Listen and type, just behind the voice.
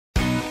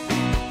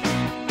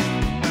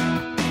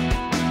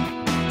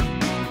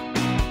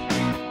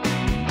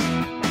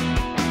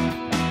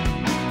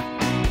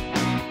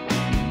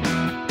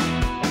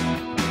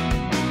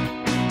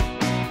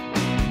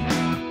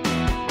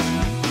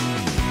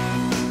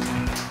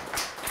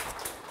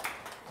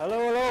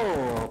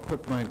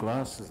put my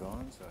glasses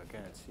on so I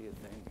can't see a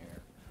thing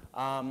here.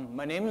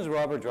 My name is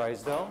Robert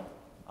Drysdale.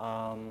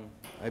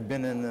 I've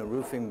been in the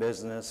roofing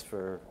business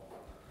for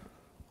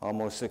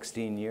almost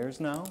 16 years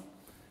now.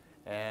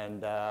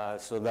 And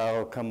so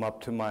that'll come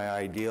up to my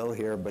ideal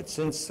here. But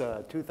since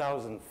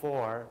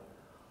 2004,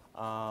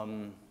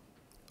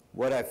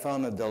 what I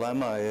found a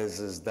dilemma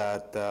is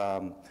that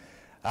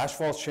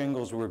asphalt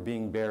shingles were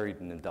being buried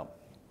in the dump.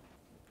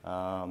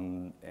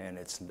 And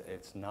it's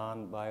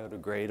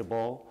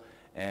non-biodegradable.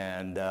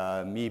 And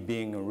me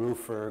being a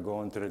roofer,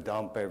 going to the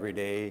dump every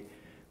day,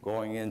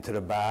 going into the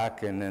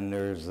back, and then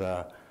there's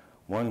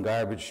one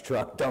garbage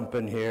truck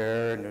dumping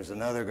here, and there's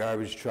another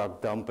garbage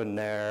truck dumping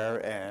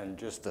there, and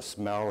just the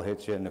smell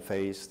hits you in the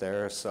face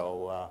there.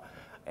 So,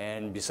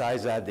 and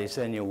besides that, they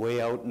send you way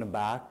out in the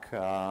back,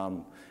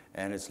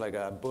 and it's like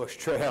a bush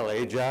trail,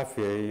 eh, Jeff?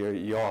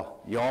 You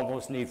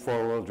almost need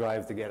four-wheel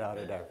drive to get out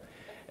of there.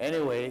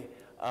 Anyway,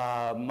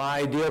 my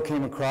ideal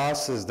came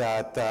across is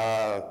that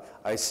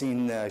I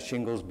seen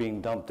shingles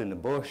being dumped in the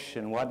bush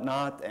and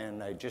whatnot,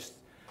 and it just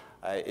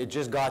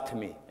got to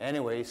me.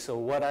 Anyway, so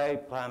what I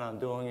plan on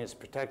doing is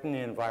protecting the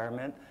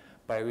environment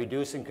by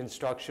reducing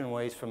construction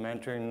waste from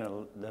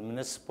entering the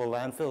municipal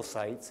landfill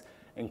sites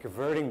and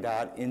converting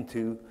that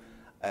into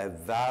a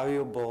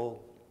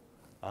valuable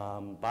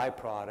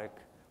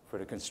byproduct for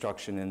the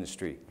construction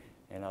industry.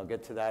 And I'll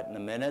get to that in a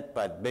minute,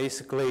 but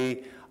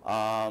basically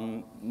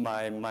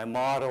my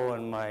motto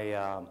and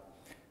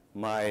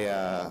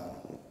my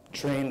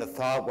train of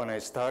thought when I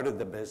started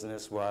the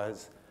business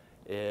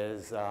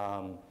is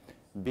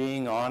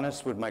being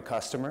honest with my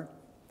customer,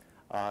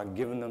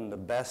 giving them the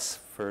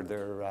best for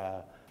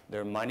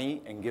their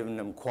money, and giving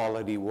them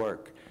quality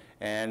work.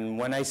 And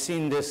when I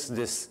seen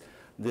this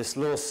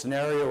little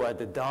scenario at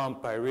the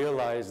dump, I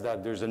realized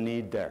that there's a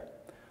need there.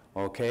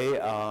 Okay,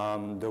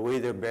 the way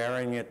they're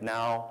burying it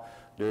now,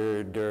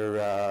 they're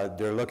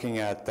looking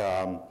at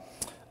a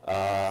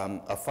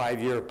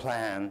 5-year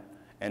plan,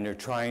 and they're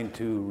trying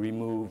to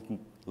remove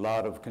a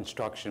lot of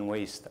construction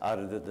waste out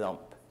of the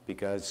dump,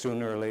 because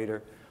sooner or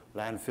later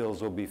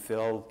landfills will be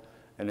filled,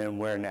 and then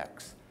where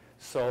next?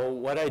 So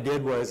what I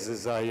did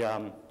was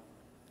I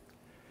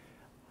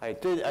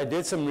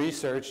did some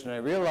research, and I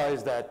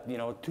realized that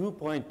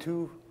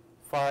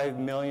 2.25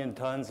 million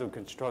tons of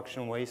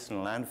construction waste in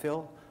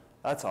landfill,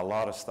 that's a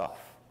lot of stuff,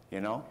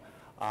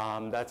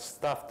 That's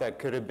stuff that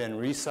could have been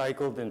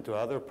recycled into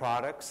other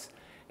products,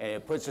 and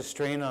it puts a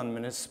strain on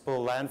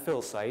municipal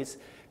landfill sites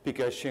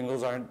because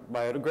shingles aren't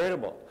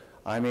biodegradable.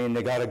 I mean,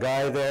 they got a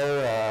guy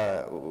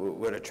there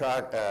with a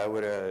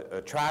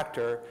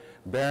tractor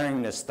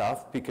burying this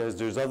stuff because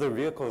there's other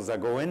vehicles that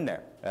go in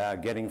there,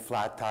 getting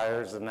flat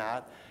tires and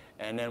that.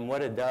 And then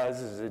what it does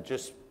is it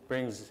just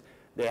brings,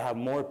 they have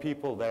more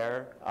people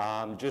there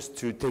just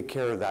to take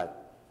care of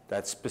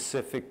that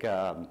specific,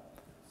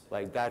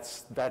 like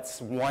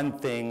that's one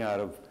thing out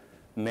of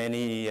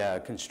many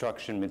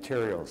construction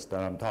materials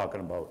that I'm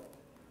talking about.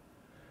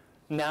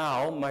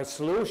 Now, my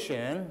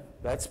solution,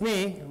 that's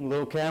me, I'm a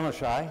little camera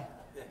shy.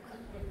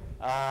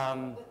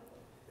 And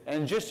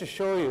just to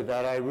show you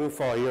that I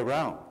roof all year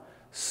round.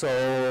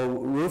 So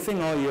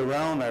roofing all year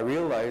round, I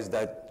realized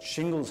that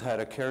shingles had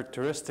a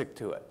characteristic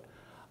to it.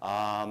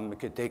 It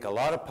could take a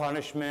lot of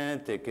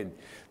punishment. They could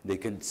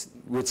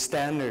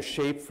withstand their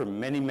shape for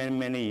many, many,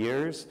 many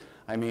years.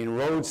 I mean,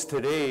 roads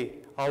today,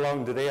 how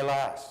long do they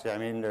last? I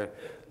mean,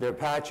 they're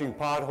patching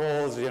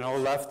potholes,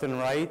 left and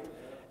right.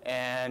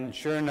 And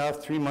sure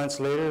enough, 3 months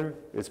later,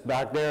 it's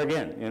back there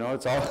again.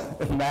 It's all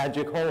a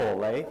magic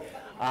hole, eh?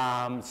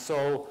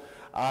 So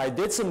I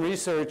did some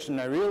research,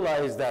 and I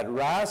realized that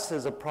RAS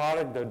is a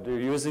product that they're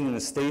using in the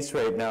States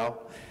right now,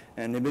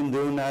 and they've been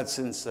doing that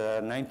since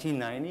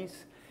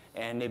 1990s.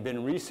 And they've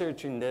been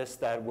researching this,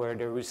 that where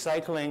they're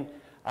recycling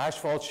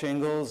asphalt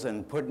shingles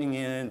and putting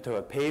it into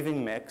a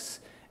paving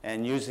mix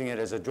and using it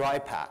as a dry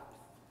pack.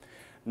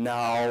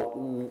 Now,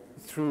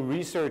 through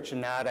research in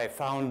that, I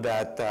found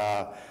that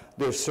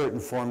there's certain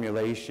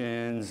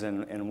formulations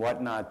and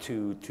whatnot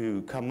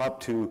to come up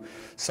to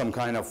some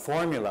kind of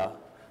formula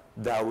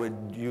that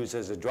would use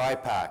as a dry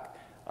pack.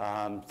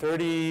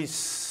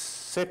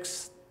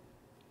 36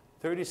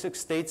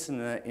 states in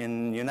the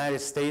United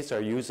States are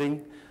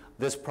using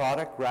this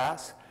product,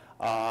 RAS.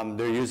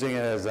 They're using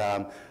it as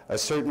a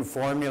certain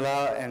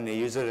formula, and they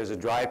use it as a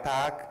dry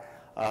pack.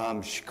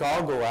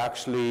 Chicago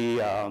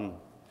actually,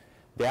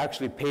 they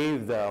actually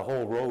paved the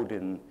whole road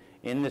in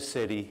the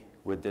city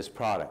with this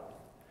product.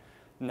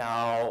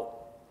 Now,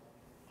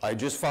 I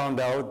just found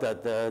out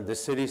that the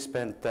city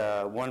spent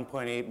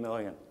 $1.8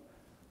 million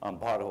on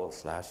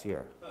potholes last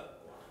year.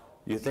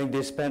 You think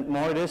they spent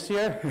more this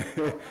year?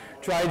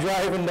 Try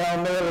driving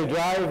down Mailer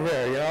Drive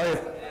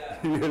there,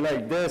 You're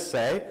like this,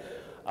 eh?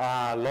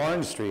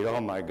 Lawrence Street,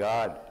 oh my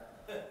God.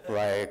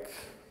 Like,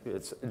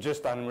 it's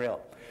just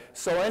unreal.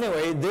 So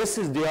anyway, this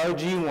is the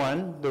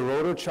RG1, the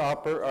rotor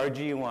chopper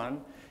RG1.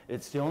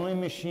 It's the only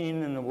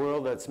machine in the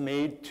world that's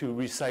made to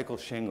recycle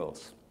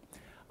shingles.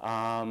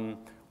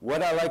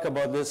 What I like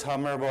about this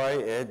Hummer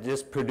boy, it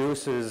just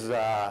produces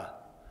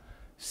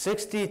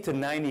 60 to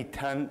 90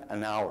 ton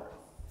an hour.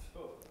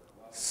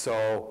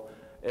 So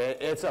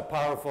it's a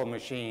powerful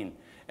machine.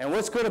 And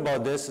what's good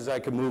about this is I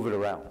can move it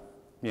around.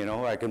 You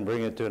know, I can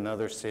bring it to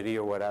another city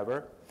or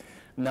whatever.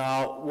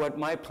 Now, what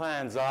my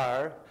plans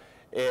are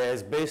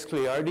is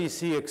basically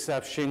RDC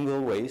accepts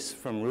shingle waste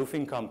from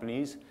roofing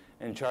companies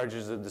and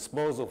charges a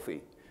disposal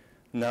fee.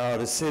 Now,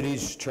 the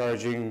city's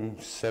charging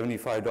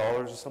 $75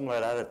 or something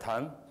like that a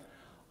ton.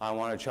 I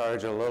want to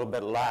charge a little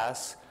bit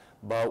less,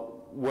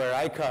 but where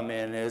I come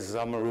in is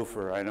I'm a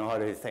roofer. I know how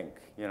they think,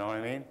 you know what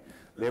I mean?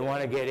 They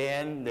want to get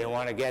in, they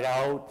want to get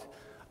out,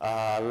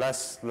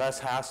 less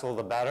hassle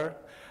the better,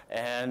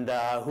 and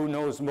who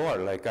knows more?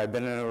 Like, I've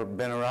been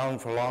around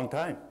for a long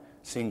time,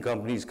 seen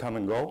companies come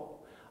and go,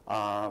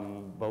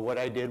 but what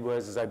I did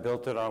was I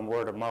built it on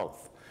word of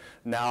mouth.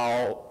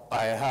 Now,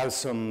 I have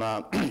some,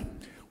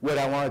 what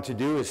I wanted to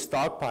do is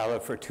stockpile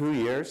it for 2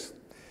 years,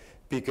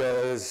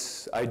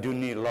 because I do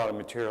need a lot of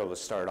material to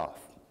start off,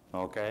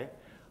 okay?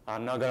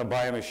 I'm not gonna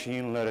buy a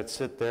machine, let it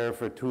sit there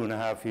for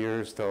 2.5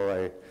 years till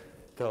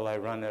I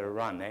run it a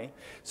run, eh?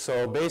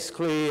 So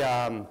basically,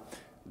 by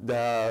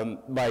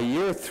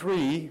year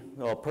 3,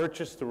 I'll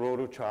purchase the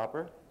roto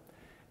chopper,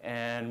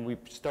 and we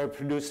start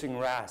producing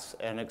RAS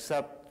and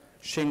accept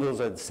shingles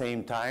at the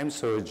same time,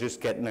 so it's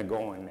just getting it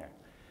going there.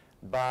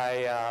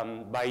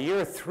 By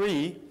year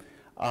 3,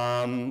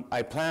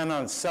 I plan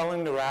on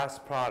selling the RAS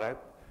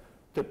product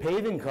to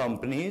paving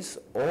companies,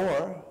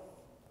 or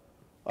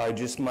I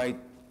just might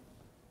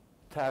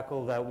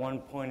tackle that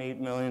 $1.8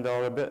 million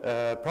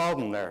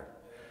problem there.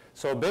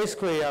 So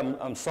basically,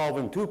 I'm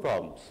solving 2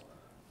 problems.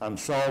 I'm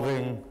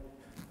solving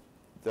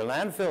the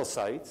landfill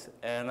sites,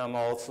 and I'm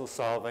also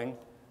solving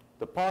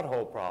the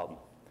pothole problem.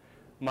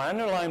 My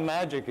underlying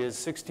magic is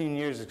 16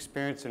 years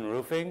experience in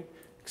roofing,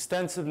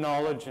 extensive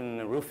knowledge in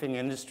the roofing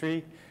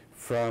industry.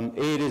 From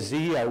A to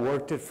Z, I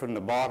worked it from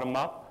the bottom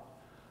up.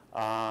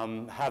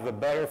 Have a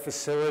better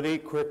facility,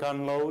 quick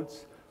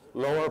unloads,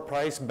 lower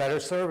price, better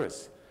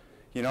service.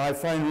 You know, I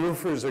find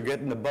roofers are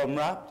getting the bum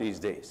rap these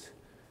days.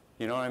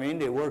 You know what I mean?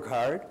 They work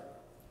hard,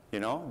 you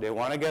know, they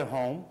want to get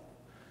home,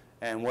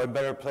 and what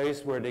better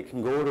place where they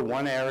can go to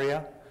one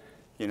area.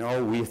 You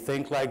know, we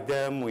think like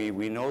them,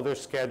 we know their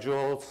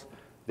schedules,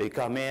 they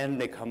come in,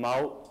 they come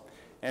out,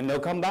 and they'll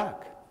come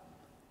back.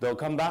 They'll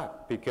come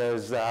back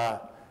because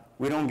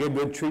we don't get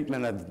good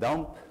treatment at the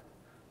dump.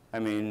 I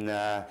mean,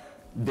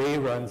 Day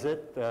runs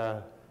it.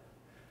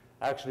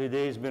 Actually,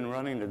 Day's been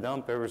running the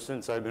dump ever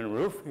since I've been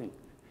roofing.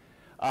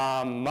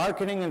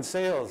 Marketing and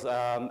sales,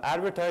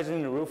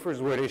 advertising the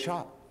roofers where they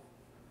shop.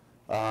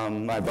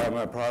 I buy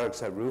my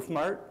products at Roof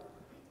Mart.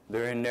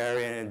 They're in there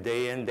in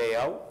day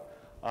out.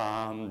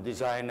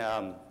 Design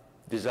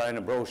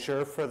a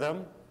brochure for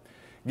them.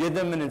 Give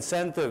them an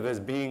incentive as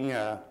being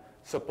a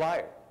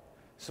supplier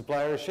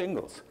of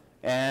shingles.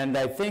 And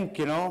I think,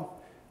 you know,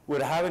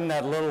 with having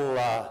that little,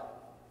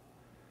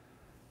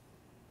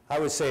 I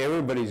would say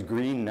everybody's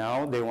green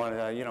now. They want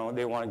to, you know,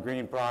 they want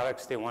green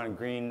products. They want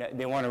to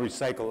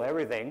recycle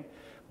everything,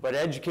 but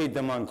educate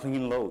them on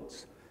clean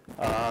loads.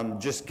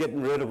 Just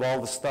getting rid of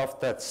all the stuff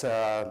that's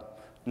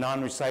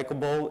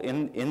non-recyclable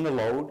in the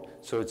load,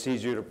 so it's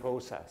easier to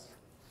process.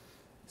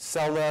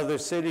 Sell to other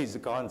cities the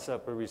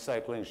concept of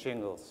recycling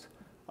shingles.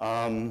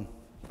 I'm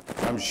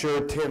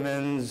sure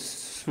Timmins,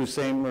 Sault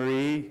Ste.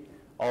 Marie,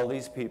 all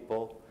these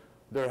people,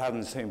 they're having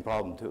the same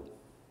problem too.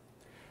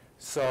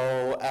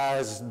 So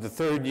as the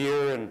 3rd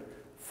year and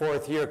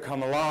 4th year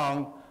come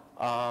along,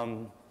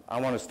 I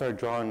want to start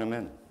drawing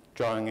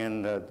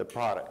in the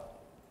product.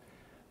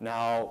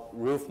 Now,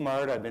 Roof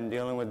Mart, I've been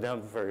dealing with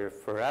them for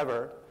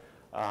forever.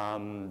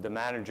 The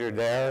manager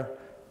there,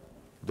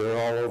 they're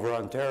all over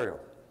Ontario.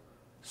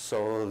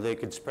 So they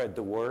could spread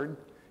the word.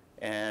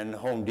 And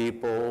Home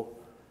Depot,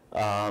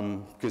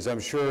 because I'm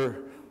sure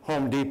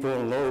Home Depot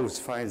and Lowe's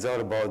finds out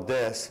about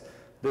this,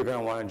 they're going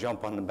to want to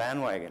jump on the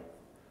bandwagon.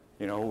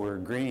 You know, we're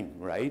green,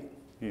 right?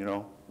 You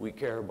know, we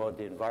care about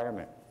the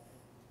environment.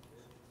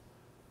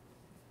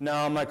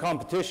 Now, my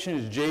competition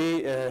is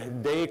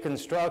Day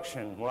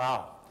Construction.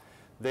 Wow.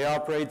 They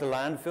operate the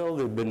landfill.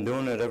 They've been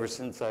doing it ever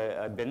since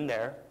I've been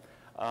there.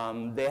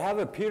 They have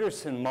a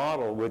Peterson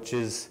model, which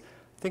is,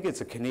 I think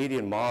it's a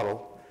Canadian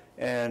model,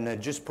 and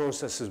it just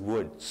processes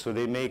wood. So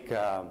they make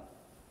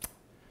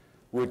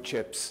wood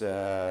chips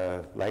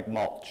like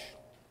mulch,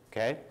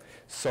 okay?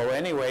 So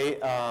anyway,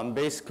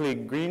 basically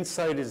Green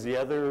Site is the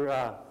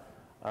other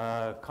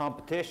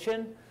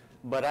competition,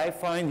 but I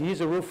find he's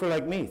a roofer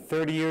like me,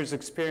 30 years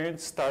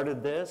experience,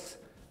 started this.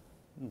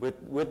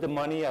 With the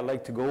money, I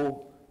like to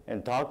go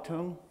and talk to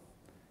him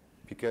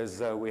because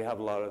we have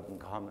a lot in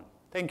common.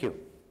 Thank you.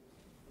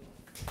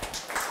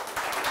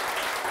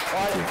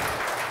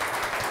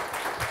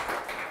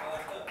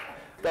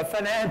 The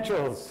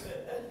financials.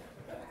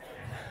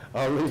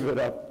 I'll leave it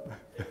up.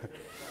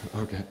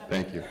 Okay,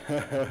 thank you.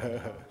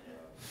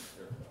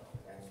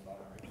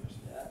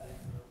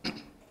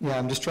 Yeah,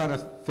 I'm just trying to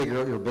figure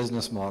out your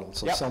business model.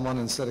 So Yep. someone,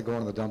 instead of going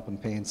to the dump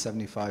and paying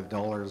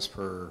 $75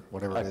 for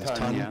whatever it is,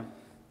 ton, yeah.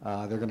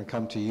 they're going to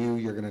come to you,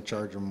 you're going to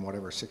charge them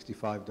whatever,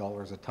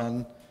 $65 a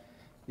ton.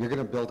 You're going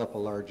to build up a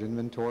large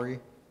inventory.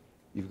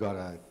 You've got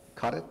to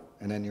cut it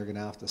and then you're going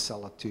to have to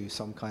sell it to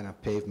some kind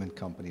of pavement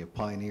company, a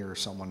Pioneer or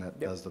someone that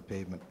does the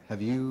pavement.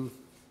 Have you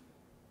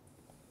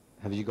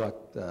got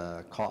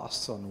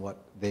costs on what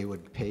they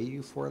would pay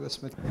you for this?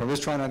 I'm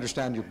just trying to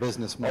understand your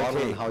business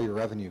model and how your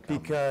revenue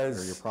comes,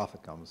 or your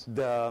profit comes.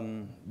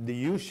 The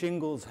used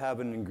shingles have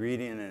an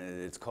ingredient in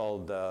it. It's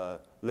called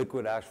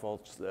liquid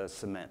asphalt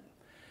cement.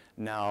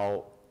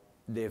 Now,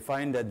 they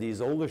find that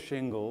these older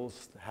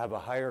shingles have a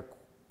higher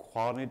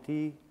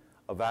quantity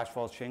of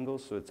asphalt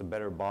shingles, so it's a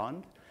better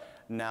bond.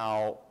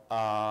 Now,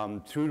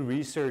 through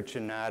research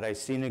and that, I've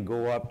seen it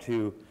go up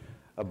to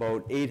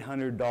about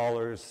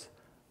 $800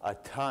 a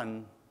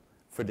ton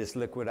for this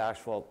liquid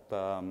asphalt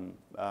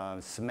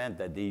cement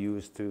that they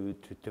use to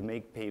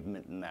make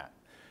pavement and that.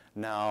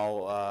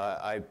 Now,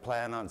 I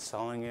plan on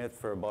selling it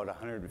for about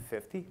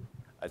 $150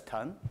 a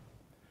ton.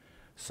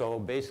 So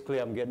basically,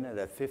 I'm getting it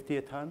at $50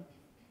 a ton,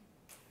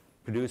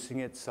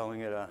 producing it,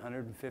 selling it at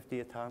 $150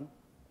 a ton.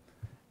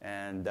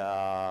 And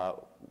I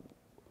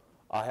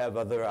have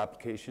other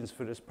applications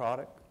for this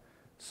product.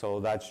 So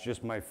that's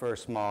just my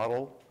first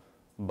model,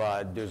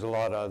 but there's a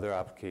lot of other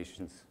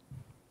applications.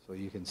 So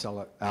you can sell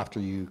it after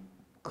you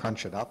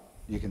crunch it up,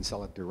 you can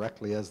sell it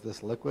directly as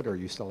this liquid, or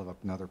you still have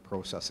another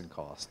processing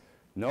cost?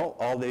 No,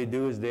 all they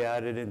do is they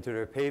add it into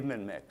their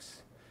pavement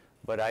mix.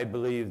 But I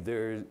believe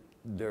their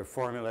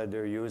formula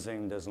they're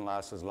using doesn't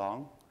last as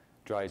long,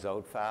 dries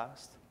out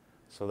fast.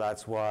 So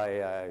that's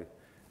why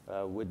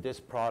with this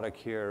product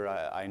here,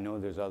 I know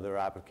there's other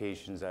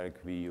applications that it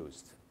could be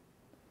used.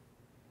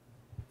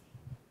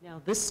 Now,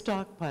 this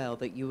stockpile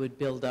that you would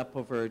build up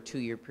over a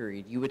 2-year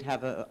period, you would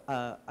have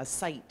a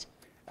site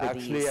for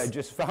Actually, these? I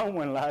just found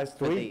one last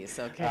For week. these,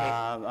 okay.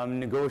 I'm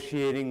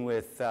negotiating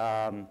with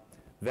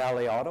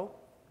Valley Auto.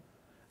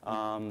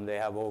 They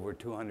have over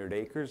 200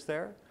 acres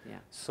there. Yeah.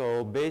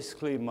 So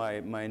basically,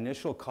 my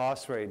initial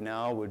cost right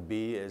now would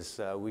be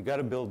we got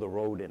to build a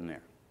road in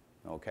there,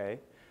 okay?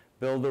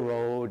 Build a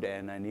road,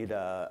 and I need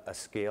a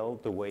scale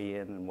to weigh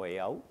in and weigh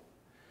out.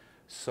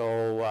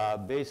 So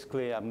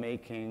basically, I'm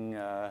making,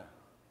 I'm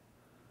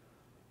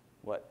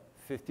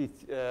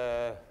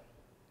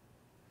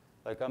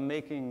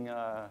making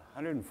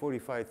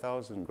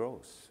 145,000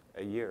 gross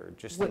a year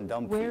just in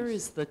dump fees. Where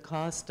is the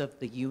cost of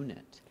the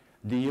unit?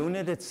 The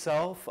unit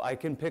itself, I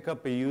can pick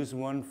up a used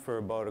one for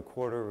about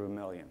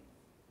 $250,000.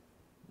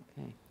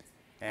 Okay.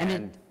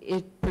 And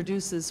it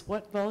produces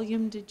what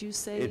volume, did you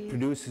say? It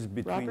produces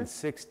between Robert?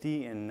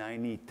 60 and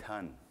 90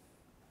 ton.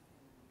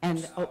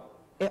 And hour.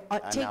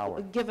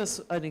 give us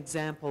an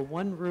example.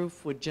 One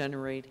roof would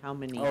generate how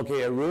many?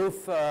 Okay, a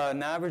roof,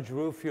 an average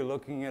roof, you're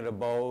looking at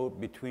about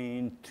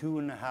between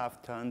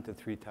 2.5 ton to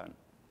 3 ton.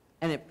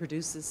 And it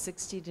produces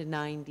 60 to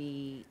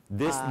 90?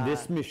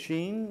 This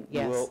machine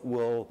Yes.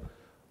 will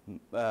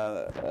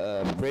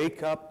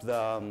break up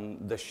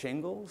the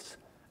shingles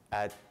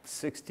at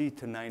 60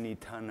 to 90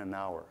 ton an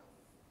hour.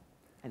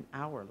 An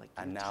hour, like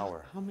An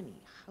hour. How many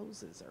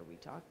houses are we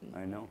talking?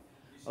 I know.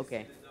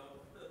 Okay.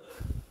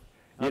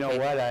 You know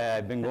what,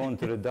 I've been going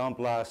to the dump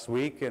last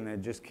week, and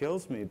it just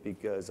kills me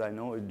because I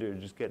know they're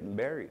just getting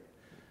buried.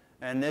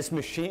 And this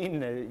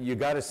machine, you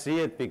got to see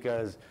it,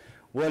 because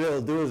what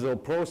it'll do is it'll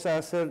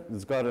process it.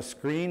 It's got a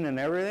screen and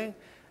everything,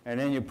 and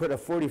then you put a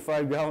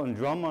 45-gallon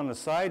drum on the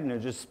side, and they're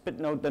just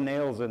spitting out the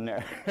nails in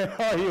there.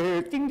 You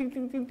hear ding, ding,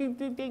 ding, ding, ding,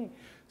 ding, ding.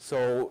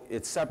 So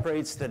it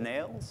separates the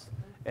nails,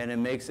 and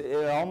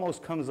it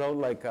almost comes out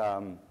like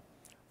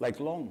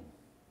loam.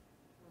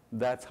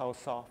 That's how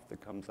soft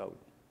it comes out.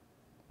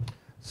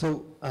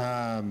 So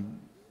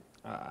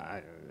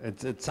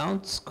it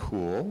sounds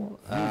cool.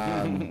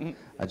 I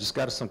just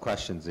got some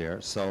questions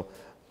there. So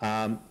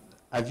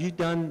have you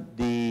done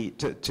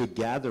to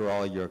gather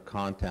all your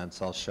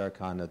contents, I'll share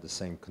kind of the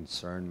same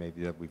concern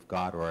maybe that we've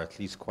got, or at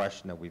least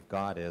question that we've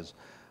got is,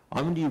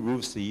 how many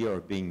roofs a year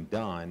are being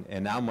done,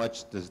 and how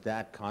much does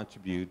that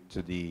contribute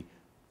to the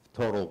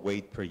total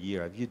weight per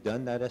year? Have you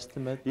done that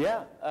estimate?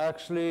 Yeah,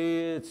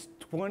 actually it's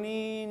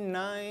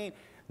 29.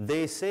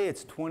 They say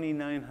it's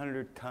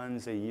 2,900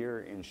 tons a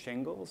year in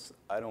shingles.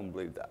 I don't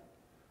believe that.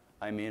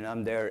 I mean,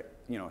 I'm there,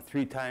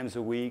 3 times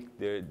a week.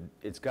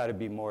 It's got to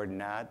be more than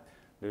that.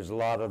 There's a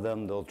lot of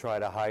them. They'll try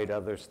to hide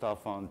other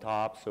stuff on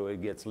top, so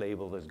it gets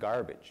labeled as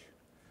garbage.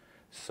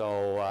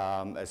 So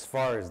as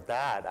far as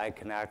that, I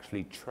can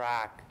actually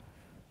track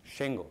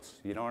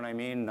shingles. You know what I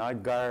mean?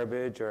 Not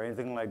garbage or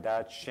anything like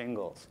that,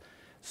 shingles.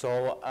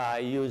 So I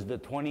use the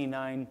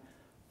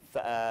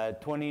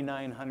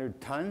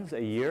 2,900 tons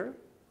a year.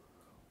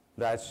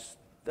 That's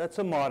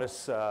a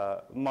modest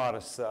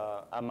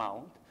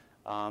amount.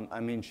 I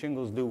mean,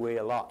 shingles do weigh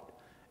a lot.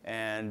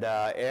 And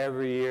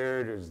every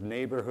year there's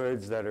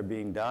neighborhoods that are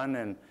being done.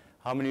 And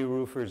how many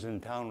roofers in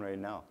town right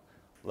now?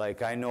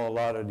 Like, I know a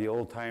lot of the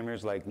old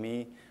timers like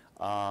me.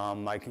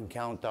 I can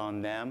count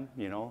on them,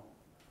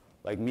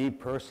 Like me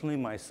personally,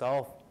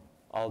 myself,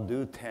 I'll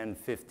do 10,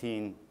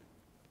 15,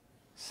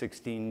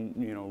 16,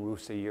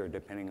 roofs a year,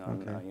 depending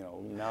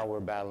on, now we're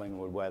battling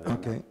with weather.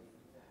 Okay.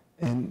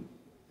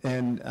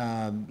 And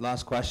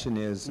last question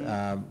is,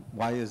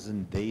 why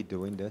isn't they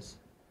doing this?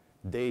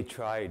 They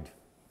tried.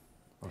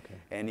 Okay.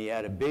 And he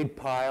had a big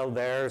pile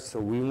there, so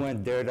we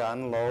went there to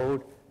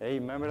unload. Hey,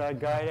 remember that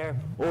guy there?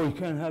 Oh, you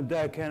can't have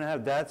that, can't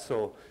have that.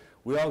 So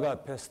we all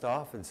got pissed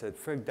off and said,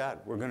 frig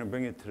that, we're gonna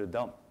bring it to the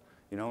dump.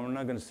 You know, we're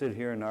not gonna sit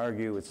here and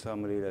argue with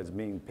somebody that's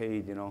being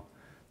paid, you know,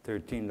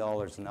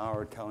 $13 an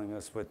hour telling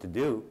us what to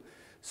do.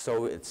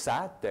 So it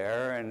sat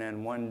there, and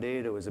then one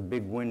day there was a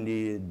big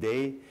windy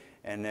day,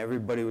 and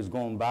everybody was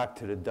going back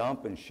to the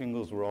dump, and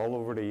shingles were all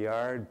over the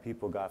yard.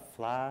 People got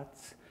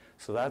flats.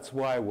 So that's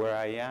why where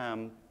I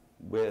am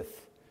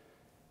with,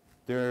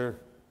 they're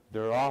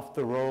off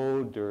the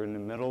road, they're in the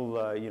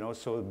middle, you know,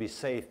 so it'd be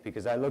safe,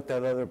 because I looked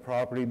at other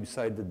property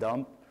beside the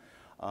dump,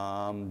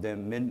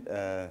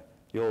 the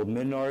old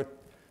Mid-North,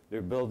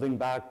 they're building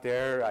back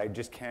there. I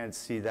just can't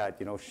see that,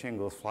 you know,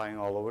 shingles flying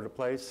all over the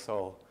place.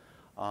 So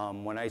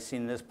when I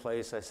seen this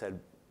place, I said,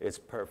 it's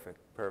perfect,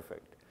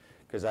 perfect.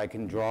 Because I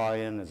can draw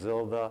in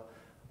Azilda,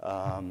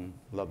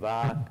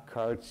 Lavac,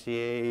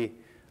 Cartier,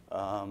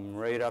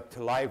 right up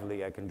to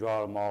Lively. I can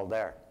draw them all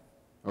there.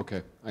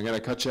 Okay, I'm going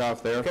to cut you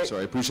off there. Okay. So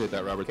I appreciate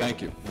that, Robert.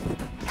 Thank you.